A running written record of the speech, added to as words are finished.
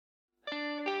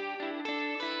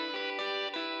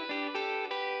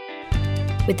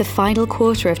With the final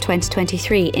quarter of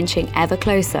 2023 inching ever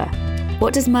closer,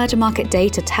 what does merger market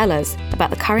data tell us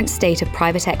about the current state of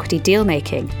private equity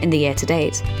deal-making in the year to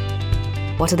date?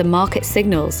 What are the market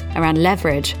signals around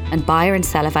leverage and buyer and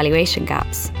seller valuation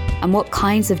gaps? And what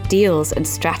kinds of deals and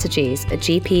strategies are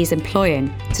GPs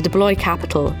employing to deploy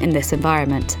capital in this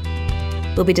environment?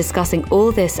 We'll be discussing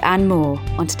all this and more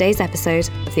on today's episode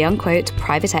of the Unquote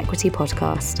Private Equity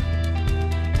Podcast.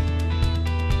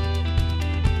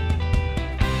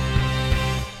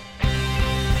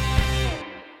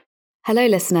 Hello,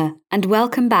 listener, and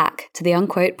welcome back to the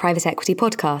Unquote Private Equity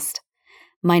Podcast.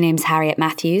 My name's Harriet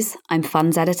Matthews. I'm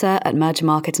funds editor at Merger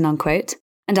Market and Unquote,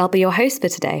 and I'll be your host for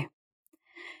today.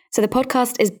 So the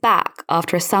podcast is back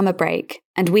after a summer break,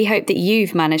 and we hope that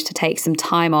you've managed to take some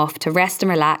time off to rest and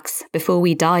relax before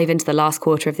we dive into the last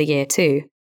quarter of the year too.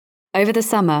 Over the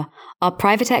summer, our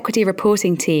private equity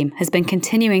reporting team has been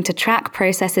continuing to track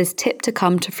processes tipped to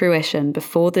come to fruition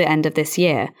before the end of this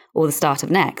year or the start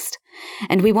of next.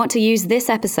 And we want to use this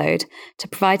episode to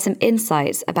provide some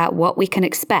insights about what we can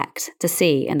expect to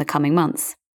see in the coming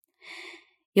months.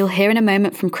 You'll hear in a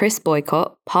moment from Chris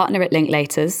Boycott, partner at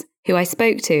Linklaters, who I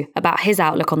spoke to about his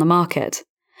outlook on the market.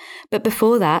 But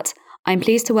before that, I'm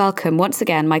pleased to welcome once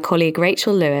again my colleague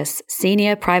Rachel Lewis,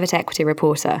 senior private equity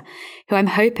reporter, who I'm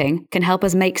hoping can help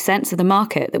us make sense of the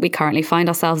market that we currently find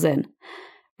ourselves in.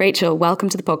 Rachel, welcome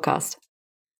to the podcast.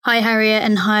 Hi, Harriet,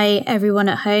 and hi, everyone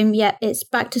at home. Yeah, it's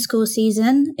back to school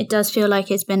season. It does feel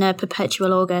like it's been a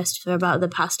perpetual August for about the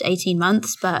past 18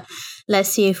 months, but let's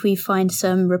see if we find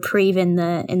some reprieve in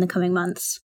the coming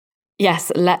months.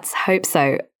 Yes, let's hope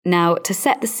so. Now, to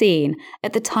set the scene,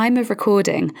 at the time of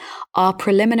recording, our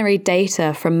preliminary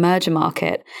data from Merger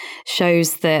Market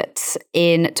shows that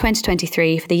in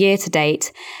 2023, for the year to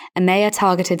date, EMEA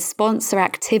targeted sponsor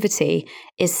activity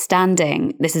is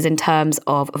standing, this is in terms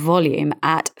of volume,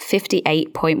 at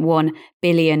 58.1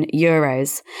 billion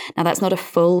euros. Now, that's not a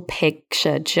full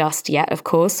picture just yet, of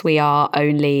course. We are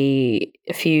only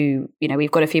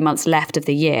we've got a few months left of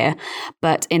the year,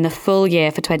 but in the full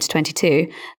year for 2022,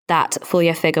 that full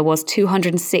year figure was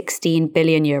 216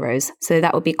 billion euros. So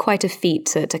that would be quite a feat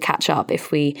to catch up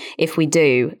if we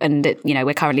do. And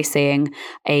we're currently seeing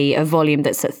a volume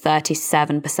that's at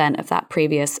 37% of that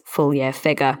previous full year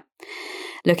figure.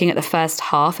 Looking at the first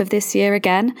half of this year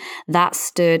again, that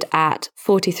stood at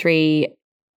 43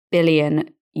 billion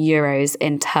euros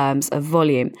in terms of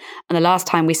volume. And the last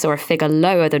time we saw a figure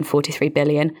lower than 43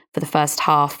 billion for the first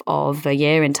half of the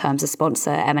year in terms of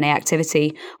sponsor M&A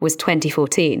activity was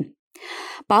 2014.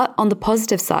 But on the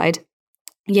positive side,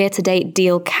 year-to-date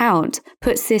deal count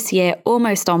puts this year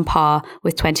almost on par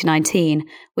with 2019,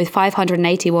 with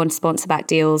 581 sponsor-backed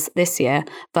deals this year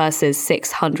versus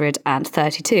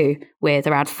 632, with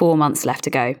around 4 months left to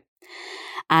go.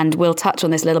 And we'll touch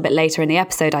on this a little bit later in the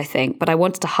episode, I think, but I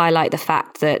wanted to highlight the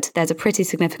fact that there's a pretty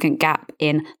significant gap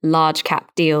in large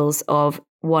cap deals of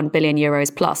 1 billion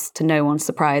euros plus, to no one's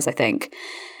surprise, I think.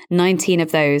 19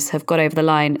 of those have got over the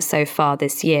line so far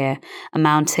this year,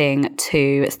 amounting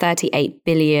to 38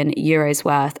 billion euros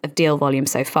worth of deal volume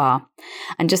so far.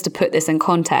 And just to put this in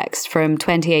context, from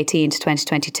 2018 to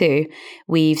 2022,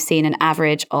 we've seen an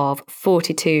average of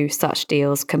 42 such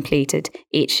deals completed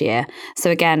each year.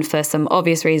 So again, for some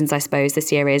obvious reasons, I suppose,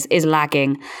 this year is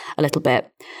lagging a little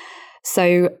bit.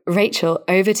 So, Rachel,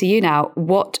 over to you now.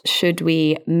 What should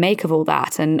we make of all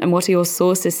that? And what are your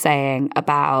sources saying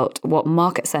about what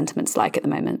market sentiment's like at the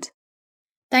moment?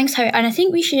 Thanks, Harry. And I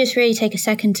think we should just really take a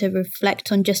second to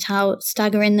reflect on just how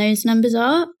staggering those numbers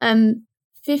are.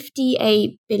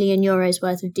 58 billion euros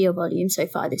worth of deal volume so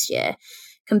far this year,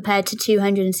 compared to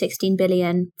 216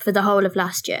 billion for the whole of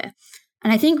last year.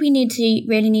 And I think we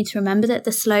really need to remember that the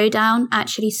slowdown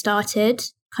actually started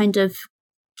kind of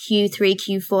Q3,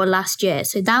 Q4 last year.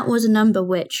 So that was a number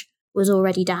which was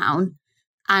already down.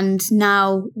 And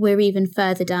now we're even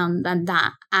further down than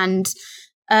that. And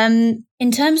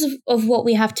in terms of what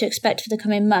we have to expect for the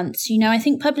coming months, I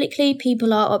think publicly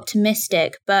people are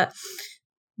optimistic. But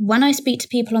when I speak to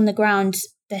people on the ground,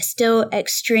 they're still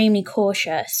extremely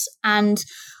cautious. And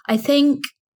I think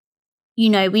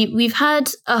we've had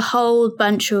a whole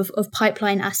bunch of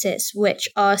pipeline assets which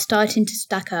are starting to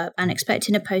stack up and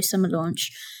expecting a post-summer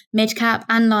launch, mid-cap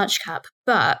and large cap.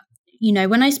 But,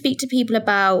 when I speak to people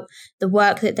about the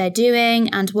work that they're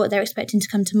doing and what they're expecting to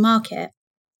come to market,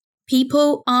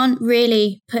 people aren't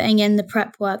really putting in the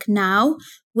prep work now,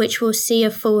 which will see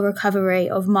a full recovery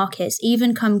of markets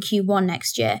even come Q1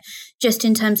 next year, just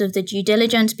in terms of the due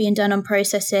diligence being done on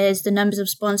processes, the numbers of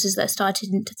sponsors that are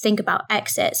starting to think about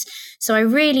exits. So I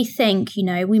really think,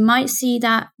 we might see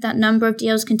that number of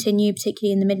deals continue,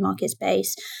 particularly in the mid-market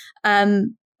space.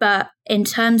 But in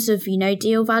terms of,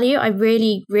 deal value, I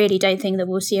really, really don't think that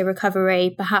we'll see a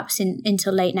recovery perhaps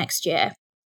until late next year.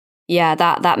 Yeah,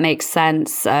 that makes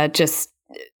sense.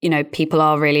 People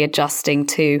are really adjusting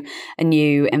to a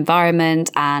new environment.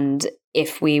 And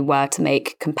if we were to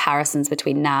make comparisons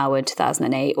between now and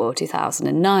 2008 or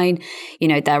 2009,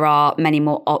 there are many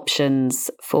more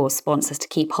options for sponsors to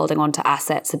keep holding on to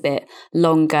assets a bit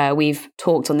longer. We've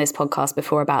talked on this podcast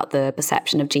before about the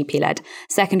perception of GP-led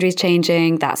secondaries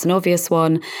changing. That's an obvious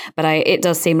one. But it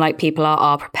does seem like people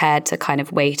are prepared to kind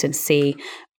of wait and see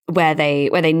where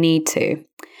they need to.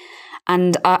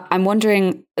 And I'm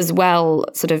wondering as well,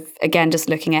 sort of, again, just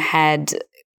looking ahead,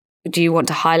 do you want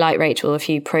to highlight, Rachel, a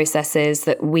few processes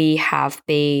that we have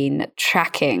been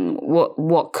tracking?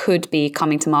 What could be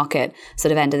coming to market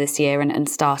sort of end of this year and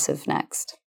start of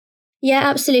next? Yeah,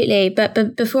 absolutely.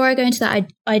 But before I go into that,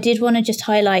 I did want to just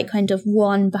highlight kind of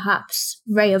one perhaps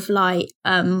ray of light,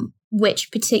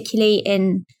 which particularly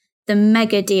in the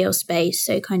mega deal space,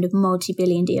 so kind of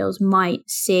multi-billion deals, might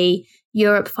see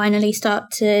Europe finally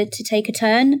start to take a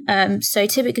turn. So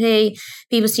typically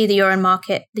people see the Europe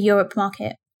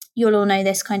market. You'll all know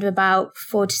this, kind of about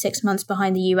 4 to 6 months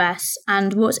behind the US.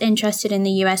 And what's interesting in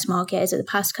the US market is that the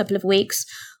past couple of weeks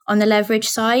on the leverage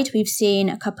side, we've seen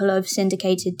a couple of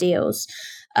syndicated deals.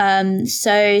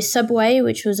 So Subway,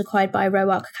 which was acquired by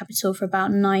Roark Capital for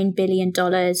about $9 billion,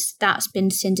 that's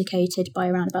been syndicated by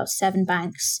around about 7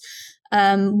 banks.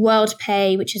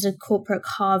 WorldPay, which is a corporate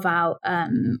carve-out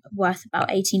worth about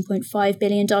 $18.5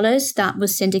 billion, that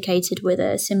was syndicated with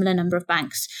a similar number of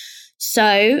banks.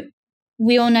 So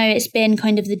we all know it's been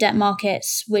kind of the debt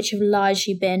markets which have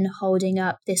largely been holding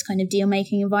up this kind of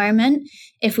deal-making environment.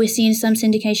 If we're seeing some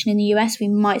syndication in the US, we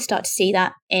might start to see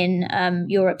that in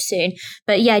Europe soon.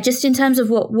 But yeah, just in terms of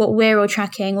what we're all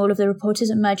tracking, all of the reporters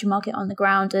at Merger Market on the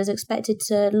ground is expected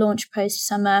to launch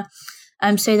post-summer.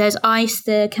 So there's ICE,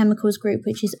 the chemicals group,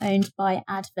 which is owned by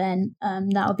Advent.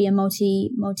 That will be a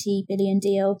multi-billion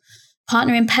deal.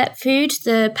 Partner in pet food,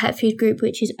 the pet food group,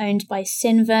 which is owned by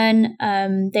Cinven.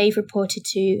 They've reported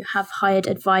to have hired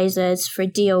advisors for a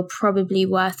deal probably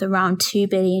worth around 2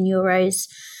 billion euros.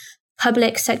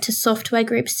 Public sector software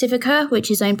group Civica,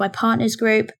 which is owned by Partners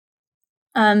Group.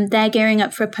 They're gearing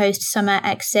up for a post-summer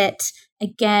exit,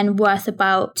 again, worth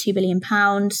about £2 billion.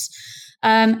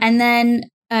 And then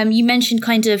you mentioned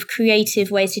kind of creative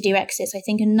ways to do exits. I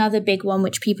think another big one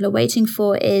which people are waiting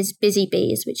for is Busy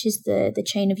Bees, which is the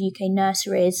chain of UK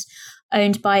nurseries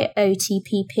owned by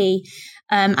OTPP.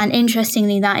 And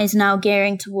interestingly, that is now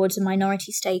gearing towards a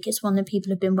minority stake. It's one that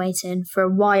people have been waiting for a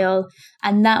while.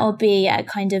 And that will be at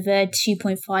kind of a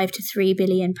 2.5 to 3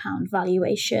 billion pound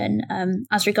valuation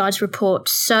as regards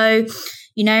reports. So,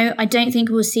 I don't think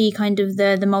we'll see kind of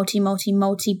the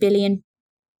multi-billion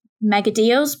mega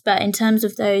deals, but in terms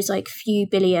of those like few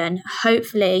billion,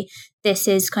 hopefully this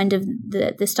is kind of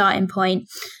the starting point.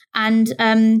 And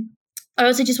I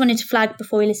also just wanted to flag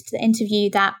before we listen to the interview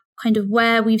that kind of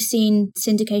where we've seen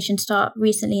syndication start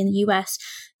recently in the US.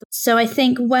 So I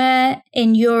think where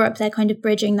in Europe they're kind of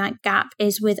bridging that gap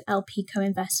is with LP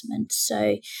co-investment.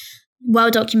 So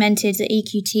well documented that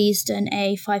EQT's done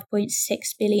a $5.6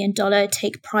 billion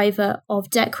take private of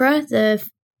Dechra, the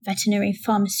veterinary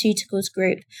pharmaceuticals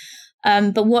group.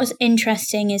 But what's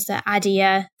interesting is that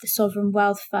ADIA, the Sovereign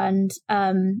Wealth Fund,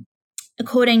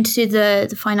 according to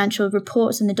the financial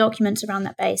reports and the documents around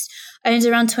that base, owns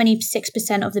around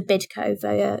 26% of the Bidco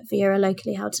via a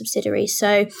locally held subsidiary.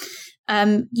 So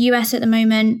US at the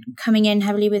moment coming in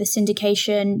heavily with a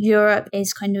syndication. Europe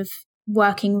is kind of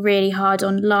working really hard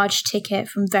on large ticket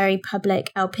from very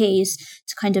public LPs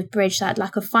to kind of bridge that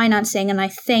lack of financing. And I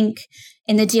think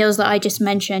in the deals that I just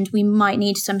mentioned, we might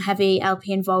need some heavy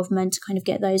LP involvement to kind of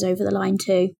get those over the line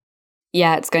too.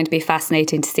 Yeah, it's going to be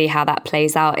fascinating to see how that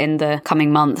plays out in the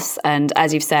coming months. And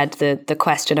as you've said, the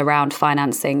question around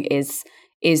financing is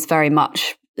very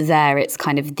much there. It's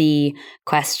kind of the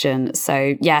question.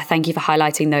 So yeah, thank you for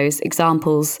highlighting those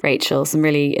examples, Rachel. Some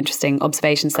really interesting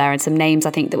observations there and some names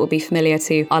I think that will be familiar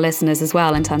to our listeners as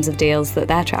well in terms of deals that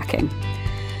they're tracking.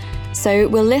 So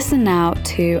we'll listen now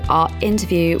to our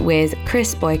interview with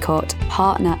Chris Boycott,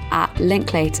 partner at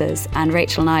Linklaters, and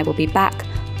Rachel and I will be back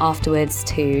afterwards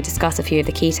to discuss a few of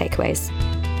the key takeaways.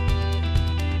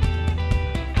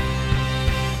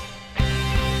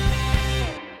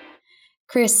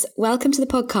 Chris, welcome to the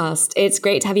podcast. It's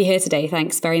great to have you here today.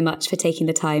 Thanks very much for taking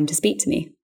the time to speak to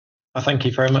me. Well, thank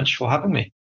you very much for having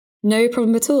me. No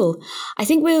problem at all. I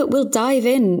think we'll dive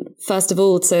in first of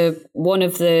all to one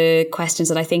of the questions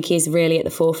that I think is really at the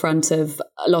forefront of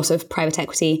a lot of private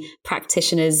equity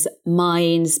practitioners'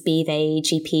 minds, be they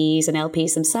GPs and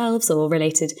LPs themselves or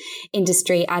related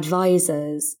industry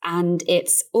advisors. And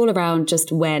it's all around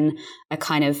just when a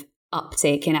kind of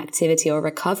uptick in activity or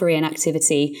recovery in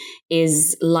activity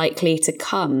is likely to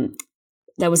come.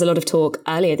 There was a lot of talk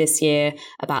earlier this year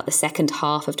about the second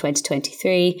half of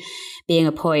 2023 being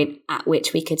a point at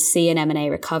which we could see an M&A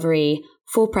recovery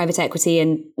for private equity.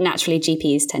 And naturally,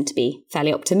 GPs tend to be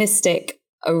fairly optimistic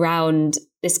around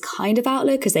this kind of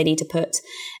outlook because they need to put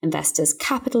investors'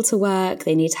 capital to work.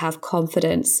 They need to have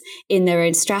confidence in their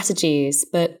own strategies.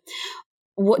 But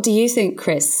what do you think,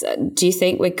 Chris? Do you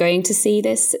think we're going to see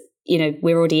this?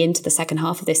 We're already into the second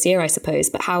half of this year, I suppose,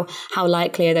 but how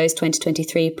likely are those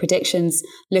 2023 predictions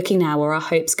looking now, or are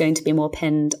hopes going to be more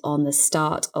pinned on the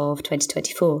start of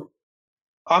 2024?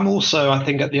 I'm also, I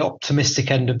think, at the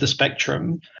optimistic end of the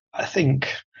spectrum. I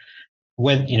think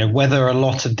whether a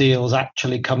lot of deals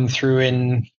actually come through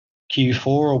in Q4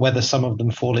 or whether some of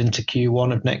them fall into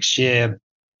Q1 of next year,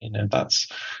 that's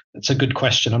a good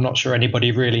question. I'm not sure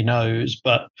anybody really knows,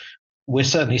 but we're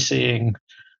certainly seeing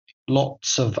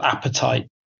lots of appetite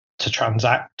to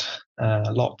transact,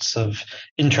 lots of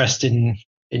interest in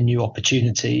new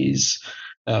opportunities,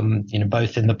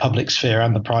 both in the public sphere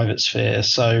and the private sphere.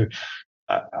 So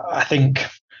I think,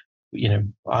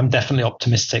 I'm definitely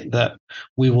optimistic that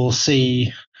we will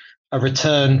see a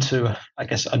return to, I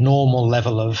guess, a normal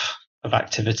level of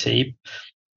activity.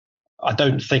 I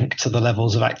don't think to the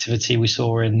levels of activity we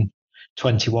saw in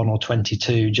 21 or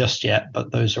 22 just yet,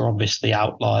 but those are obviously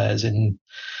outliers in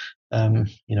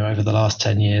over the last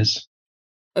 10 years.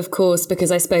 Of course,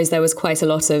 because I suppose there was quite a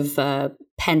lot of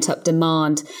pent-up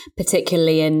demand,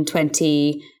 particularly in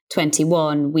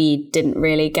 2021. We didn't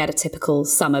really get a typical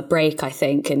summer break, I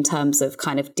think, in terms of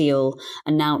kind of deal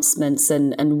announcements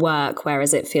and work,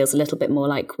 whereas it feels a little bit more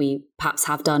like we perhaps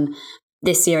have done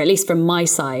this year, at least from my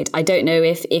side. I don't know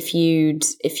if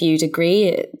you'd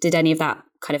agree. Did any of that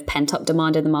kind of pent-up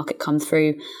demand in the market come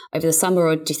through over the summer,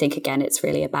 or do you think, again, it's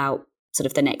really about sort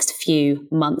of the next few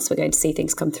months we're going to see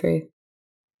things come through?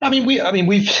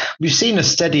 We've seen a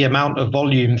steady amount of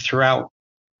volume throughout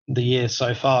the year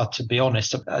so far, to be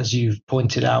honest. As you've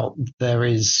pointed out, there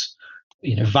is,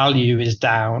 value is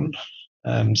down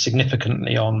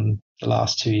significantly on the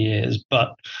last 2 years,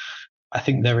 but I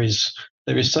think there is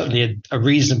certainly a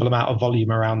reasonable amount of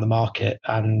volume around the market,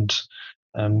 and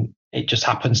it just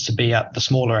happens to be at the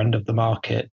smaller end of the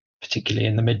market, particularly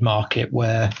in the mid-market,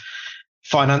 where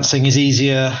financing is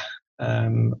easier,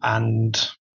 and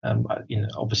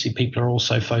obviously people are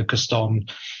also focused on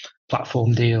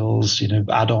platform deals,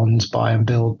 add-ons, buy and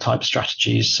build type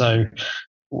strategies. So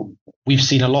we've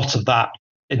seen a lot of that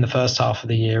in the first half of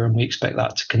the year, and we expect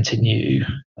that to continue.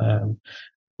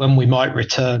 When we might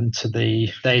return to the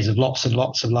days of lots and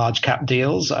lots of large cap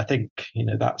deals, I think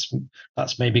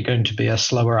that's maybe going to be a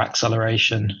slower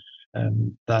acceleration than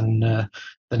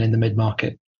in the mid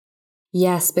market.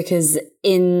 Yes, because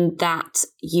in that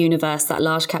universe, that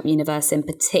large cap universe in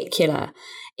particular,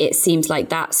 it seems like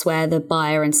that's where the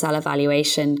buyer and seller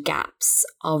valuation gaps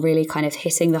are really kind of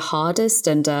hitting the hardest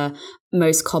and are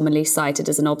most commonly cited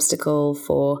as an obstacle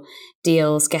for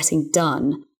deals getting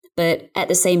done. But at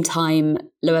the same time,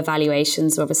 lower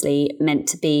valuations are obviously meant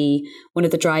to be one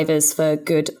of the drivers for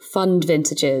good fund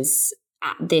vintages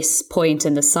at this point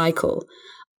in the cycle.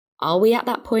 Are we at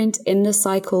that point in the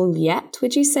cycle yet,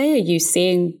 would you say? Are you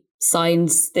seeing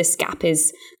signs this gap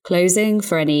is closing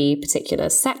for any particular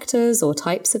sectors or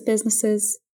types of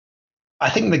businesses? I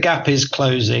think the gap is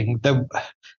closing.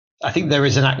 I think there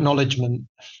is an acknowledgement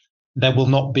there will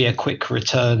not be a quick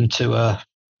return to a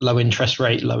low interest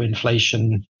rate, low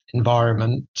inflation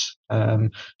environment.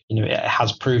 It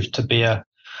has proved to be a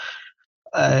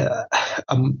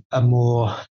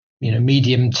more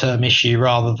medium-term issue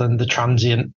rather than the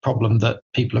transient problem that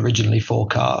people originally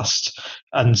forecast.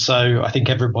 And so I think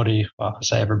I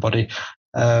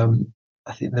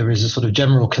think there is a sort of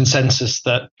general consensus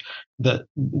that the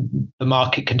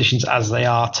market conditions as they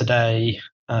are today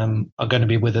are going to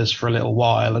be with us for a little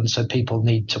while. And so people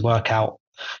need to work out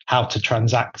how to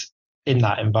transact in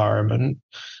that environment.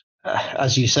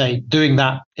 As you say, doing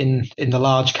that in the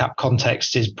large cap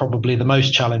context is probably the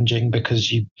most challenging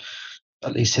because you,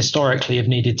 at least historically, have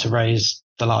needed to raise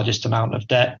the largest amount of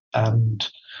debt, and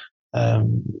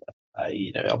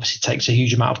it obviously takes a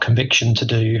huge amount of conviction to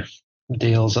do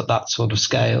deals at that sort of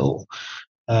scale.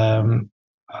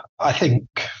 I think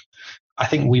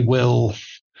we will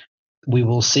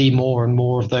see more and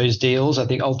more of those deals. I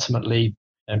think ultimately,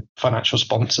 financial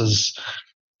sponsors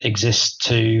exist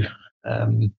to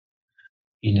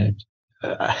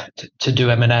to do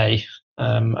M&A,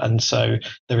 and so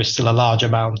there is still a large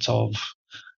amount of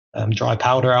dry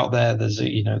powder out there.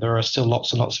 There are still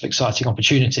lots and lots of exciting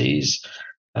opportunities,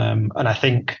 and I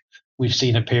think we've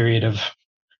seen a period of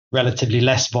relatively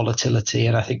less volatility,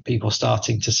 and I think people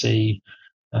starting to see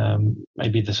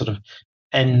maybe the sort of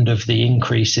end of the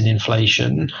increase in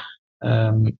inflation.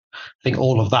 I think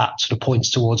all of that sort of points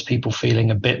towards people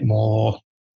feeling a bit more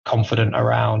confident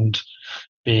around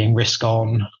being risk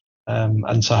on,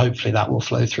 and so hopefully that will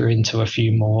flow through into a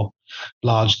few more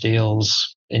large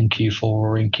deals in Q4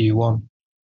 or in Q1.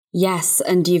 Yes,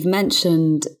 and you've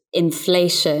mentioned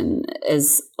inflation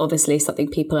as obviously something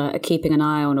people are keeping an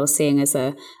eye on or seeing as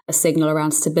a signal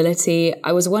around stability.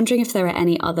 I was wondering if there are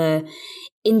any other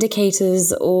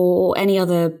indicators or any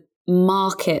other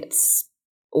markets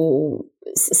or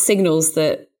signals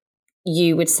that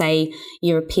you would say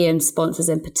European sponsors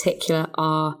in particular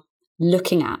are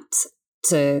looking at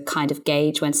to kind of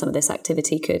gauge when some of this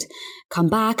activity could come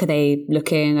back? Are they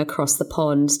looking across the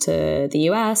pond to the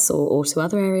US or to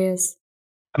other areas?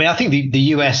 I mean, I think the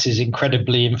US is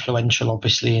incredibly influential,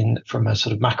 obviously, from a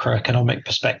sort of macroeconomic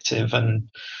perspective. And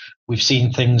we've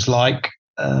seen things like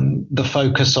the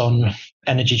focus on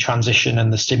energy transition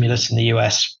and the stimulus in the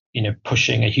US,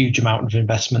 pushing a huge amount of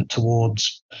investment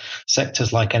towards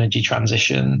sectors like energy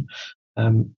transition.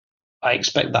 I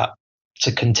expect that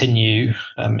to continue.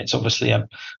 It's obviously a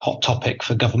hot topic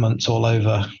for governments all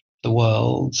over the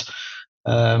world.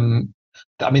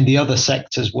 The other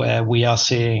sectors where we are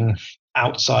seeing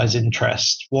outsized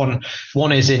interest, one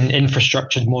is in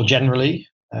infrastructure more generally.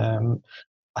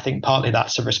 I think partly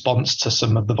that's a response to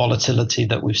some of the volatility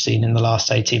that we've seen in the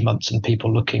last 18 months and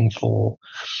people looking for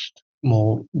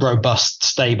more robust,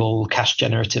 stable, cash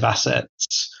generative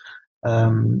assets.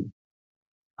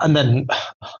 And then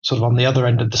sort of on the other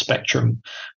end of the spectrum,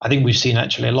 I think we've seen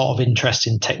actually a lot of interest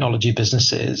in technology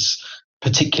businesses,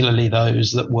 particularly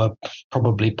those that were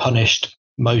probably punished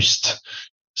most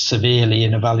severely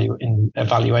in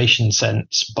evaluation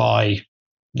sense by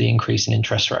the increase in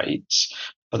interest rates.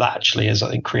 But that actually has, I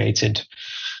think, created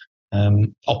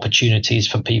opportunities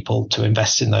for people to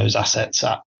invest in those assets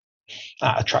at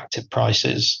attractive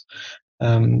prices.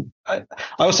 I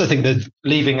also think that,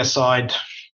 leaving aside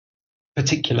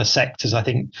particular sectors, I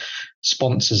think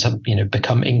sponsors have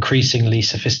become increasingly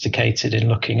sophisticated in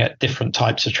looking at different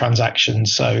types of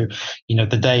transactions. So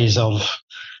the days of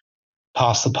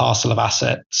pass the parcel of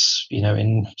assets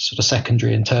in sort of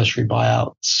secondary and tertiary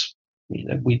buyouts,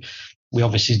 we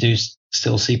obviously do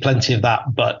still see plenty of that,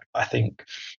 but I think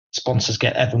sponsors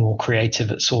get ever more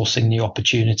creative at sourcing new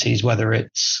opportunities, whether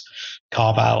it's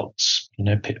carve outs,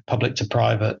 public to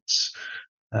privates.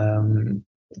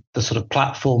 The sort of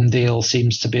platform deal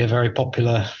seems to be a very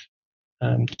popular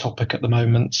topic at the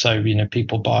moment. So,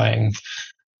 people buying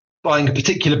a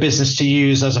particular business to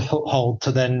use as a foothold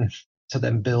to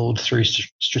then build through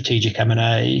strategic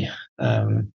M&A,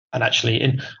 and actually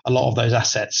in a lot of those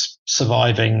assets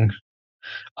surviving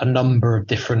a number of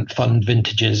different fund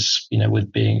vintages,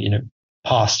 with being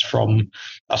passed from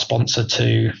a sponsor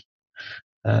to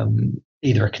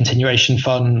either a continuation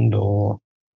fund or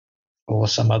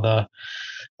some other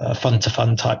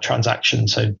fund-to-fund type transaction.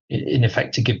 So in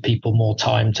effect, to give people more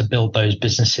time to build those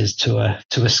businesses to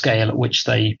a scale at which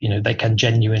they can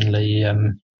genuinely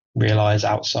realize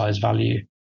outsized value.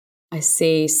 I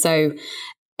see. So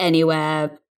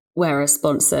anywhere where a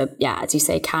sponsor, as you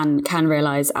say, can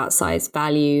realize outsized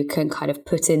value, can kind of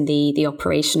put in the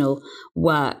operational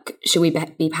work. Should we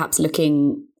be perhaps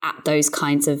looking at those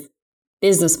kinds of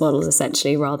business models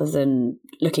essentially, rather than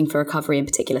looking for recovery in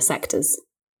particular sectors?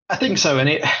 I think so. And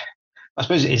I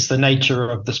suppose it's the nature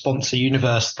of the sponsor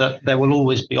universe that there will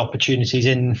always be opportunities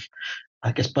in,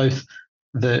 I guess, both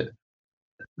the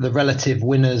relative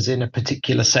winners in a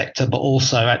particular sector, but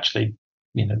also actually,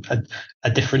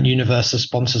 a different universe of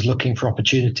sponsors looking for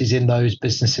opportunities in those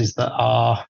businesses that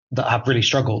have really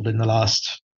struggled in the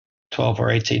last 12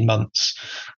 or 18 months.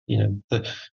 The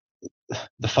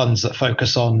funds that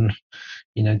focus on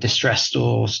distressed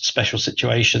or special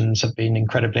situations have been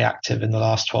incredibly active in the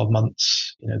last 12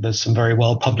 months. There's some very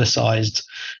well publicized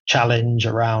challenge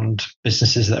around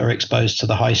businesses that are exposed to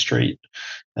the high street,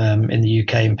 in the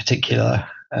UK in particular.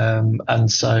 And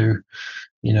so,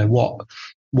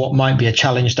 what might be a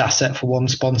challenged asset for one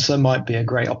sponsor might be a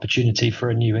great opportunity for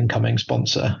a new incoming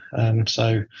sponsor.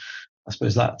 So I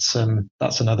suppose that's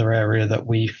another area that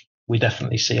we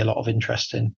definitely see a lot of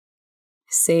interest in.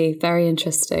 See, very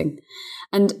interesting.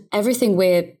 And everything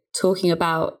we're talking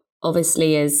about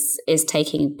obviously is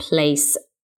taking place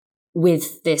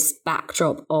with this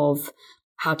backdrop of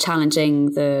how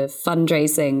challenging the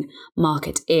fundraising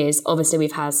market is. Obviously,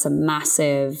 we've had some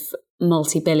massive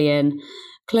multi-billion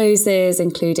closes,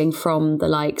 including from the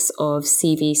likes of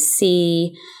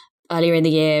CVC. Earlier in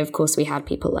the year, of course, we had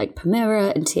people like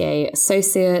Permira and TA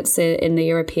Associates in the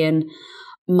European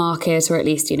market, or at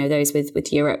least, those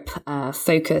with Europe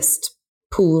focused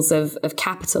pools of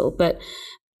capital. But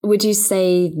would you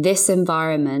say this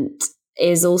environment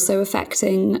is also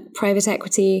affecting private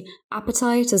equity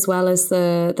appetite as well as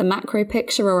the macro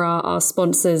picture, or are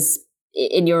sponsors,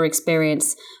 in your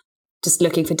experience, just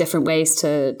looking for different ways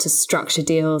to structure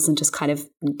deals and just kind of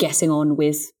getting on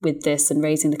with this and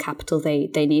raising the capital they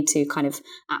need to kind of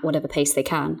at whatever pace they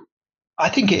can? I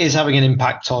think it is having an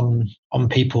impact on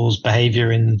people's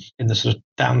behavior in the sort of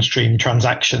downstream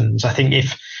transactions. I think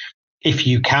if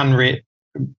you can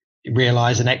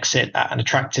realize an exit at an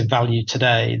attractive value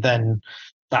today, then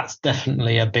that's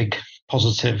definitely a big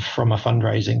positive from a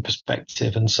fundraising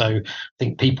perspective. And so I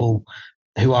think people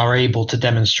who are able to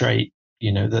demonstrate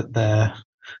that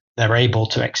they're able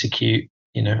to execute,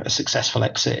 a successful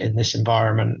exit in this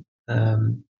environment,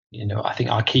 I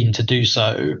think are keen to do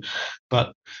so.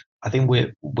 But I think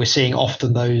we're seeing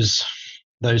often those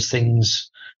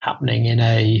things happening in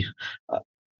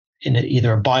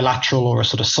either a bilateral or a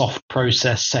sort of soft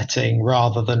process setting,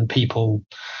 rather than people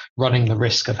running the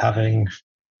risk of having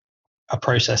a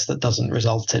process that doesn't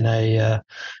result in a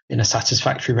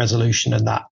satisfactory resolution, and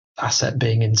that asset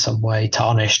being in some way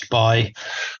tarnished by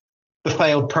the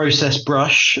failed process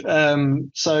brush.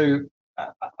 So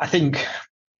I think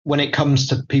when it comes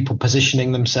to people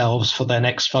positioning themselves for their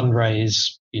next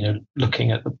fundraise,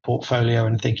 looking at the portfolio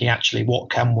and thinking, actually, what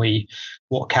can we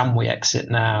exit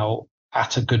now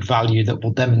at a good value that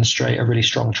will demonstrate a really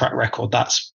strong track record,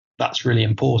 that's really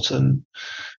important.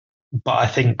 But I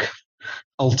think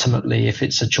ultimately, if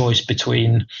it's a choice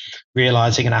between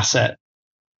realizing an asset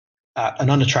at an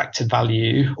unattractive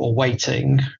value or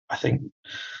waiting, I think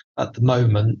at the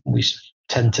moment we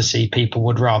tend to see people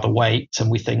would rather wait,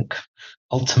 and we think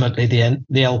ultimately the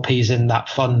LPs in that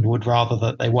fund would rather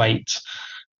that they wait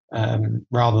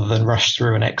rather than rush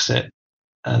through an exit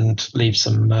and leave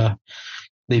some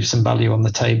value on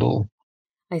the table.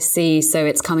 I see. So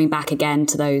it's coming back again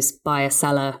to those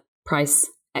buyer-seller price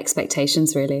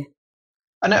expectations, really.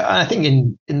 And I think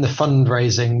in the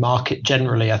fundraising market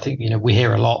generally, I think, we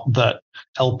hear a lot that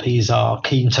LPs are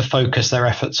keen to focus their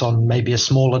efforts on maybe a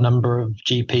smaller number of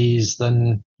GPs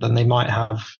than they might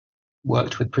have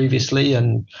worked with previously.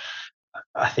 And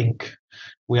I think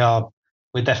we're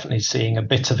definitely seeing a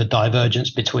bit of a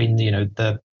divergence between,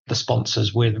 the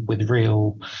sponsors with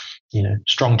real,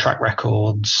 strong track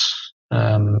records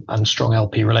and strong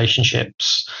LP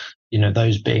relationships,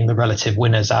 those being the relative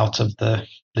winners out of the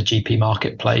GP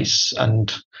marketplace.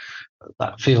 And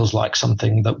that feels like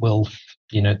something that will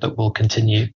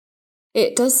continue.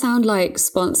 It does sound like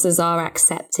sponsors are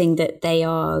accepting that they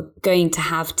are going to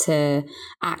have to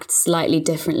act slightly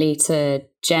differently to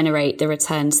generate the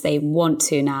returns they want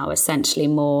to now, essentially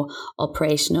more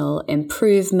operational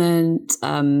improvement.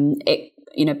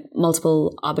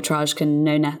 Multiple arbitrage can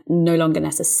no longer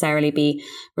necessarily be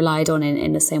relied on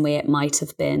in the same way it might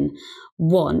have been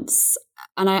once.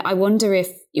 And I wonder if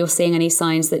you're seeing any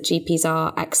signs that GPs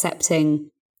are accepting,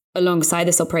 alongside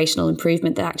this operational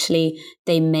improvement, that actually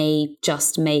they may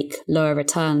just make lower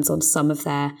returns on some of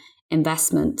their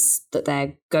investments that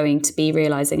they're going to be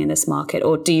realizing in this market?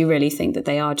 Or do you really think that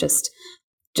they are just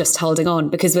holding on?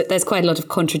 Because there's quite a lot of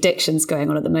contradictions going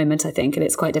on at the moment, I think, and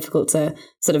it's quite difficult to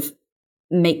sort of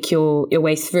make your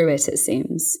way through it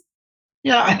seems.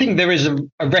 Yeah, I think there is a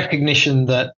recognition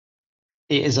that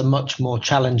it is a much more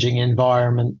challenging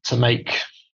environment to make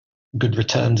good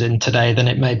returns in today than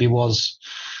it maybe was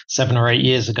 7 or 8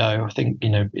 years ago. I think,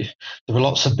 there were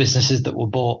lots of businesses that were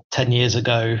bought 10 years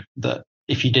ago that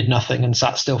if you did nothing and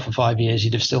sat still for 5 years,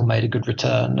 you'd have still made a good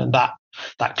return. And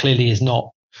that clearly is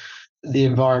not the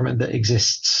environment that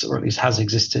exists, or at least has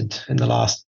existed in the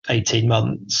last 18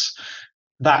 months.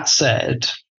 That said,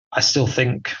 I still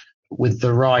think with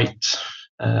the right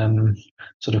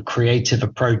sort of creative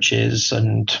approaches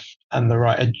and the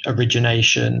right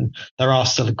origination, there are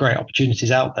still great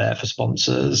opportunities out there for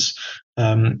sponsors.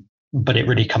 But it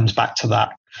really comes back to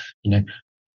that,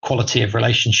 quality of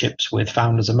relationships with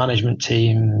founders and management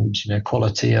teams,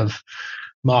 quality of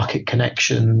market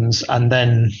connections, and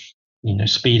then,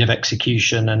 speed of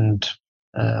execution and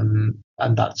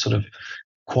that sort of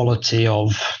quality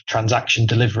of transaction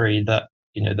delivery that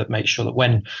makes sure that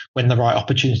when the right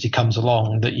opportunity comes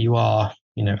along, that you are,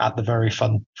 at the very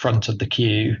front of the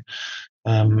queue,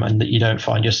 and that you don't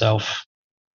find yourself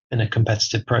in a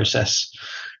competitive process.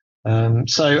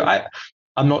 So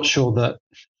I'm not sure that.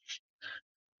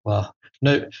 Well,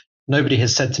 nobody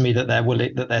has said to me that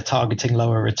they're targeting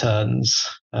lower returns.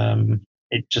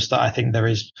 It's just that I think there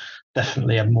is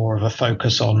definitely more of a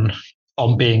focus on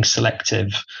being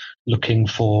selective, looking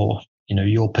for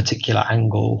your particular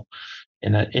angle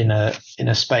in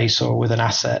a space or with an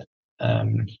asset,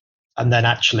 and then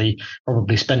actually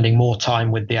probably spending more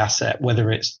time with the asset,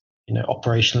 whether it's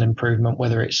operational improvement,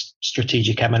 whether it's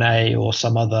strategic M&A or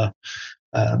some other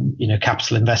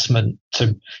capital investment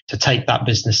to take that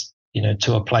business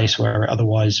to a place where it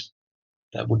otherwise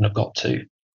wouldn't have got to.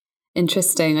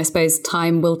 Interesting. I suppose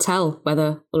time will tell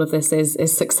whether all of this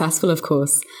is successful, of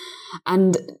course.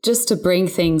 And just to bring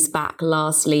things back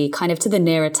lastly, kind of to the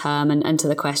nearer term and to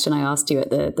the question I asked you at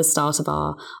the start of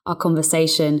our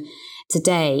conversation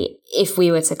today, if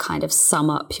we were to kind of sum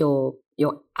up your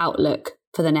outlook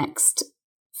for the next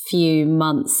few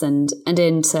months and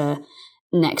into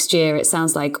next year, it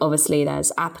sounds like obviously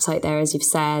there's appetite there, as you've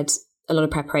said. A lot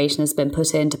of preparation has been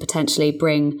put in to potentially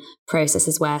bring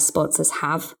processes where sponsors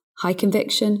have high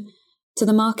conviction to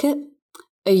the market.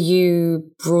 Are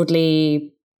you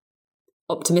broadly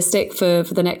optimistic for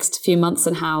the next few months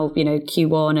and how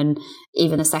Q1 and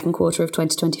even the second quarter of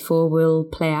 2024 will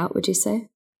play out, would you say?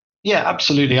 Yeah,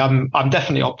 absolutely. I'm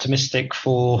definitely optimistic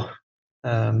for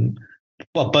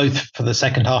both for the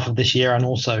second half of this year and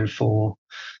also for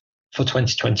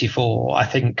 2024. I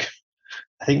think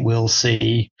we'll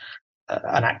see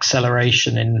an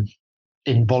acceleration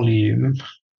in volume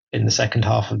in the second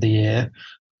half of the year,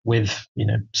 with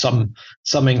some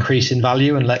increase in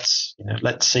value, and let's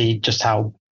see just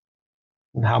how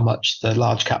much the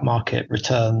large cap market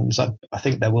returns. I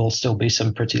think there will still be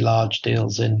some pretty large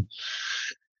deals in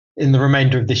the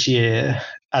remainder of this year,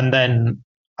 and then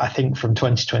I think from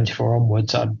 2024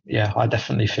 onwards, I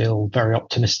definitely feel very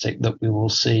optimistic that we will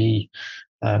see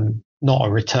not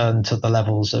a return to the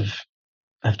levels of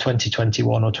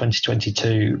 2021 or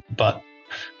 2022, but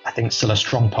I think still a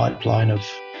strong pipeline of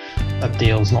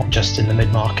deals, not just in the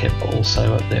mid-market, but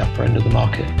also at the upper end of the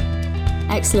market.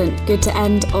 Excellent. Good to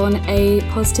end on a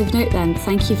positive note then.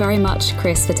 Thank you very much,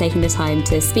 Chris, for taking the time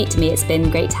to speak to me. It's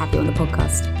been great to have you on the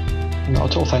podcast.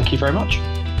 Not at all. Thank you very much.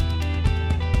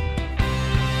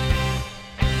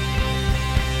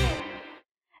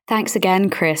 Thanks again,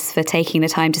 Chris, for taking the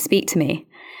time to speak to me.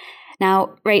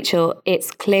 Now, Rachel, it's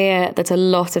clear that a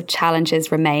lot of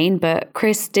challenges remain, but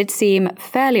Chris did seem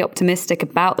fairly optimistic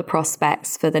about the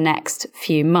prospects for the next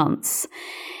few months.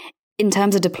 In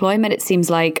terms of deployment, it seems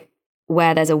like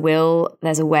where there's a will,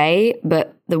 there's a way,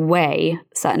 but the way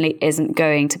certainly isn't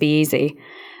going to be easy.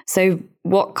 So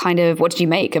what did you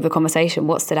make of the conversation?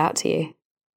 What stood out to you?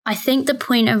 I think the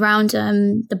point around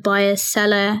the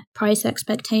buyer-seller price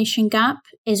expectation gap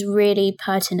is really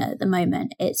pertinent at the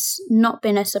moment. It's not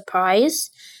been a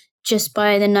surprise just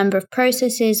by the number of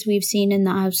processes we've seen in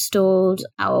that have stalled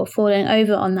or fallen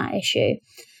over on that issue.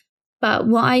 But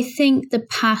what I think the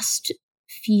past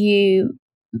few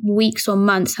weeks or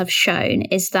months have shown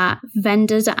is that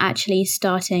vendors are actually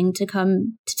starting to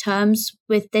come to terms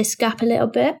with this gap a little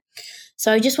bit.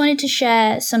 So I just wanted to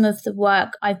share some of the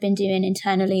work I've been doing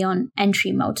internally on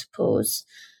entry multiples.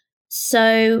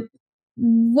 So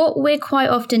what we're quite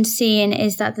often seeing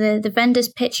is that the vendor's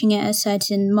pitching it at a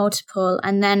certain multiple,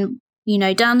 and then,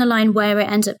 down the line where it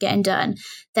ends up getting done,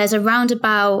 there's around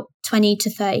about 20 to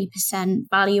 30%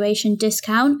 valuation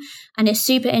discount. And it's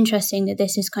super interesting that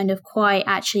this is kind of quite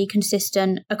actually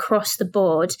consistent across the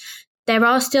board. There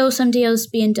are still some deals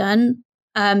being done,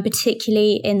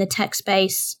 particularly in the tech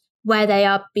space, where they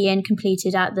are being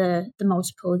completed at the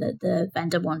multiple that the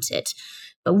vendor wanted.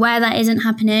 But where that isn't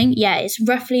happening, it's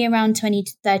roughly around 20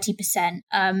 to 30%.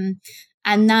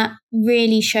 And that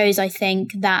really shows, I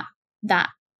think, that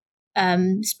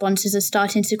sponsors are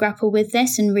starting to grapple with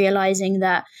this and realizing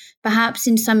that perhaps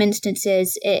in some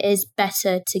instances it is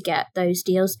better to get those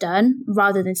deals done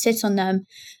rather than sit on them.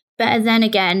 But then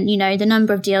again, the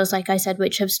number of deals, like I said,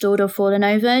 which have stalled or fallen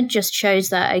over just shows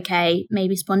that, okay,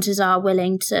 maybe sponsors are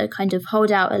willing to kind of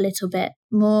hold out a little bit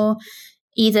more,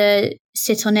 either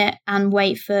sit on it and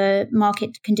wait for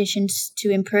market conditions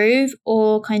to improve,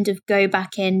 or kind of go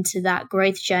back into that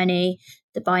growth journey,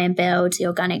 the buy and build, the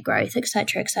organic growth, et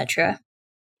cetera, et cetera.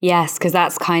 Yes, because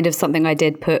that's kind of something I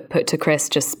did put to Chris,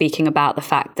 just speaking about the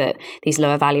fact that these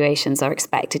lower valuations are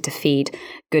expected to feed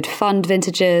good fund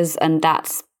vintages, and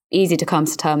that's easy to come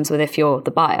to terms with if you're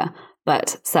the buyer.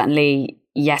 But certainly,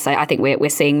 yes, I think we're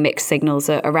seeing mixed signals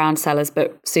around sellers,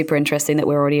 but super interesting that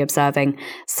we're already observing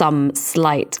some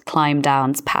slight climb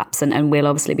downs perhaps, and we'll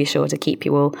obviously be sure to keep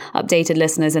you all updated,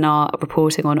 listeners, in our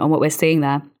reporting on what we're seeing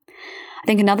there. I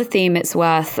think another theme it's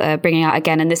worth bringing out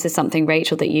again, and this is something,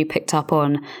 Rachel, that you picked up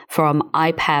on from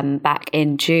IPEM back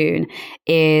in June,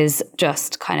 is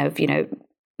just kind of,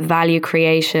 value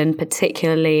creation,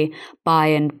 particularly buy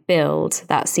and build.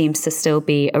 That seems to still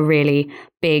be a really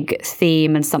big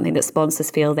theme and something that sponsors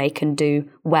feel they can do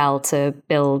well to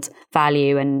build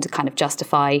value and kind of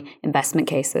justify investment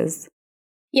cases.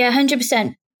 Yeah,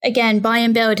 100%. Again, buy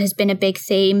and build has been a big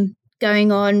theme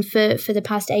going on for the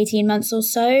past 18 months or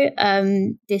so.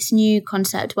 This new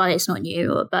concept, well, it's not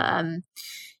new, but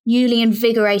newly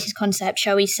invigorated concept,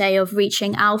 shall we say, of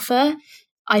reaching alpha.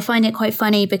 I find it quite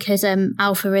funny because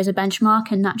alpha is a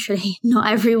benchmark and naturally not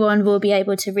everyone will be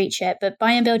able to reach it. But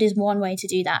buy and build is one way to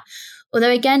do that.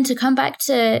 Although, again, to come back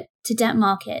to debt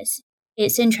markets,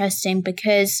 it's interesting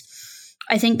because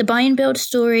I think the buy and build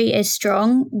story is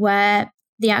strong where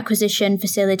the acquisition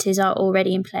facilities are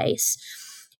already in place.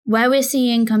 Where we're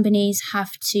seeing companies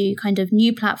have to kind of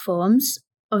new platforms,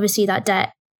 obviously that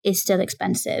debt is still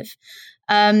expensive.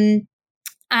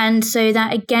 And so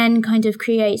that again kind of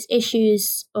creates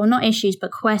issues, or not issues,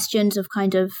 but questions of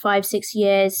kind of 5-6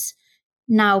 years.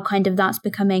 Now kind of that's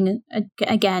becoming,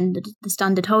 again, the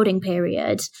standard holding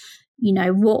period.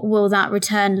 What will that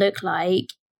return look like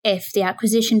if the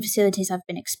acquisition facilities have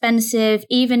been expensive,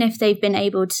 even if they've been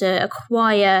able to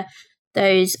acquire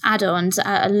those add-ons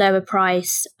at a lower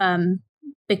price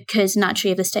because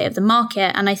naturally of the state of the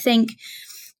market. And I think,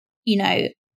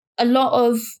 a lot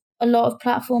of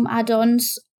platform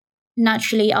add-ons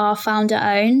naturally are founder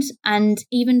owned, and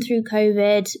even through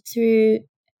COVID, through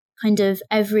kind of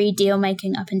every deal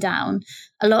making up and down,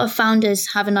 a lot of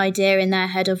founders have an idea in their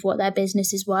head of what their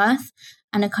business is worth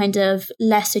and are kind of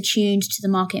less attuned to the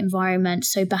market environment.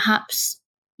 So perhaps,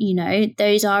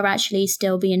 those are actually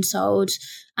still being sold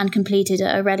and completed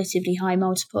at a relatively high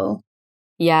multiple.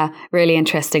 Yeah, really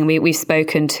interesting. We've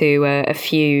spoken to a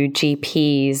few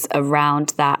GPs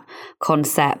around that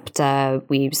concept.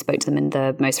 We spoke to them in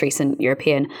the most recent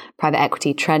European private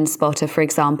equity trend spotter, for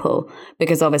example,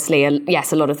 because obviously,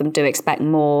 yes, a lot of them do expect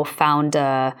more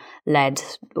founder-led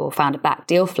or founder-backed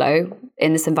deal flow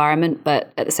in this environment,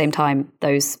 but at the same time,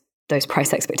 those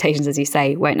price expectations, as you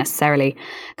say, won't necessarily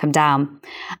come down.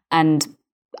 And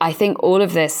I think all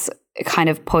of this kind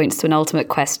of points to an ultimate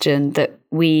question that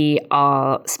we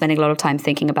are spending a lot of time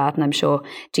thinking about, and I'm sure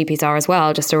GPs are as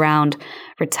well, just around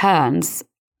returns.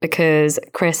 Because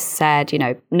Chris said,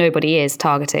 nobody is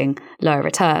targeting lower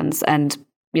returns. And,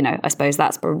 I suppose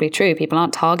that's probably true. People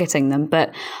aren't targeting them.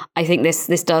 But I think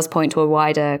this does point to a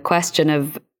wider question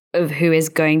of who is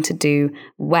going to do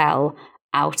well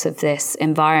out of this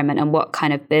environment and what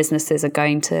kind of businesses are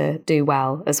going to do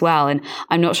well as well. And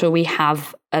I'm not sure we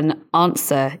have an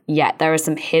answer yet. There are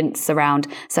some hints around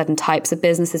certain types of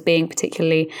businesses being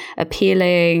particularly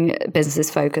appealing, businesses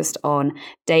focused on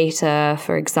data,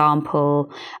 for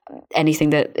example,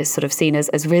 anything that is sort of seen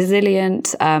as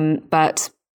resilient. But,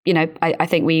 I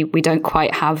think we don't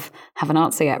quite have an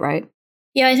answer yet, right?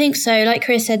 Yeah, I think so. Like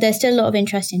Chris said, there's still a lot of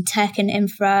interest in tech and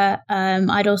infra.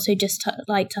 I'd also just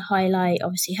like to highlight,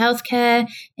 obviously, healthcare,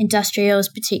 industrials,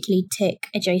 particularly tech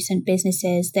adjacent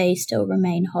businesses. They still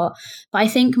remain hot. But I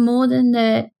think more than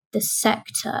the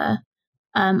sector,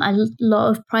 a lot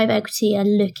of private equity are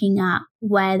looking at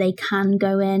where they can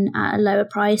go in at a lower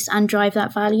price and drive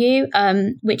that value,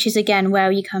 which is, again, where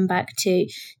we come back to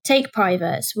take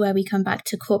privates, where we come back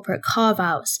to corporate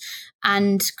carve-outs,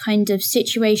 and kind of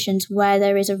situations where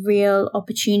there is a real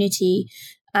opportunity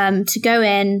to go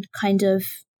in, kind of,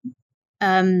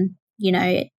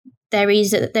 there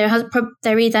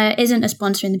either isn't a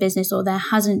sponsor in the business or there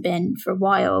hasn't been for a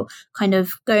while, kind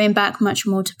of going back much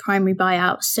more to primary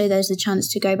buyouts. So there's a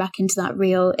chance to go back into that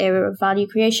real era of value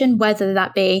creation, whether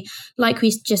that be, like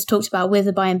we just talked about, with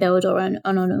a buy and build or on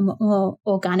a more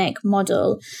organic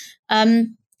model.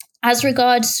 As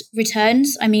regards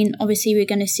returns, I mean, obviously we're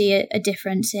going to see a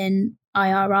difference in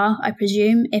IRR, I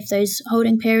presume, if those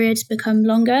holding periods become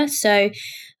longer. So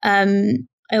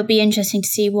it'll be interesting to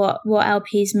see what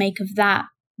LPs make of that.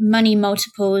 Money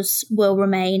multiples will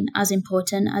remain as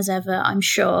important as ever, I'm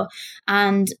sure.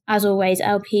 And as always,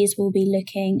 LPs will be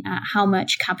looking at how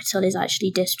much capital is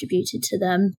actually distributed to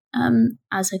them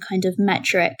as a kind of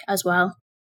metric as well.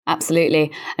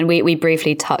 Absolutely. And we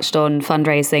briefly touched on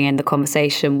fundraising in the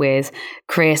conversation with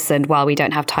Chris. And while we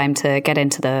don't have time to get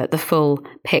into the full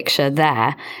picture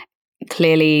there,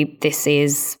 clearly this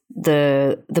is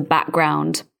the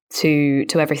background to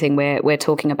everything we're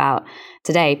talking about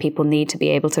today. People need to be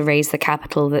able to raise the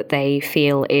capital that they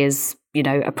feel is,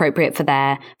 appropriate for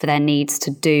their needs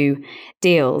to do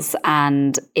deals.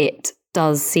 And it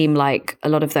does seem like a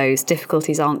lot of those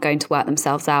difficulties aren't going to work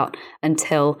themselves out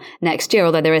until next year,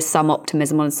 although there is some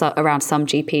optimism around some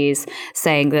GPs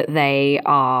saying that they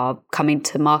are coming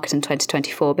to market in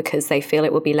 2024 because they feel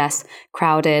it will be less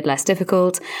crowded, less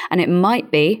difficult. And it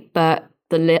might be, but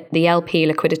the LP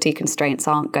liquidity constraints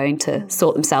aren't going to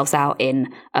sort themselves out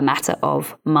in a matter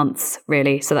of months,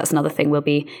 really. So that's another thing we'll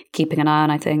be keeping an eye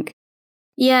on, I think.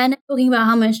 Yeah, and talking about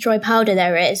how much dry powder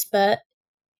there is, but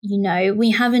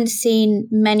we haven't seen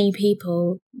many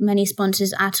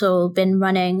sponsors at all been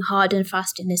running hard and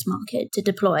fast in this market to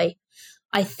deploy.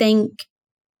 I think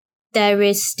there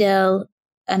is still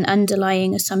an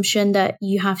underlying assumption that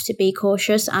you have to be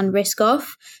cautious and risk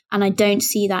off. And I don't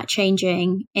see that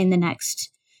changing in the next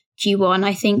Q1.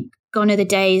 I think gone are the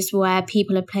days where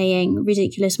people are paying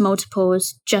ridiculous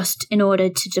multiples just in order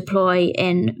to deploy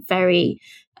in very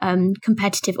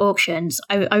competitive auctions.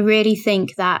 I really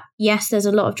think that, yes, there's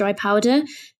a lot of dry powder,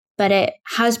 but it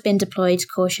has been deployed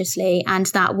cautiously, and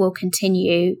that will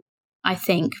continue, I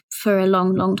think, for a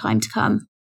long, long time to come.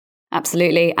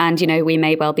 Absolutely. And, we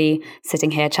may well be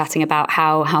sitting here chatting about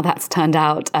how that's turned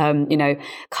out,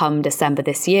 come December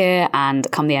this year and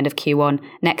come the end of Q1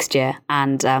 next year.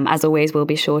 And as always, we'll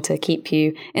be sure to keep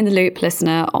you in the loop,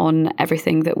 listener, on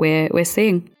everything that we're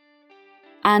seeing.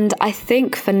 And I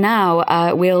think for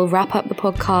now, we'll wrap up the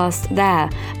podcast there.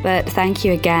 But thank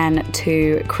you again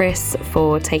to Chris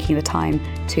for taking the time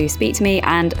to speak to me.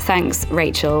 And thanks,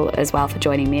 Rachel, as well, for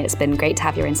joining me. It's been great to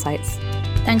have your insights.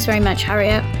 Thanks very much,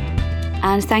 Harriet.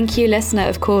 And thank you, listener,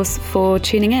 of course, for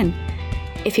tuning in.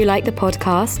 If you like the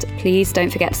podcast, please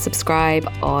don't forget to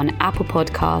subscribe on Apple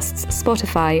Podcasts,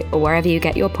 Spotify, or wherever you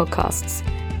get your podcasts.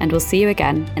 And we'll see you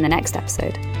again in the next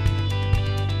episode.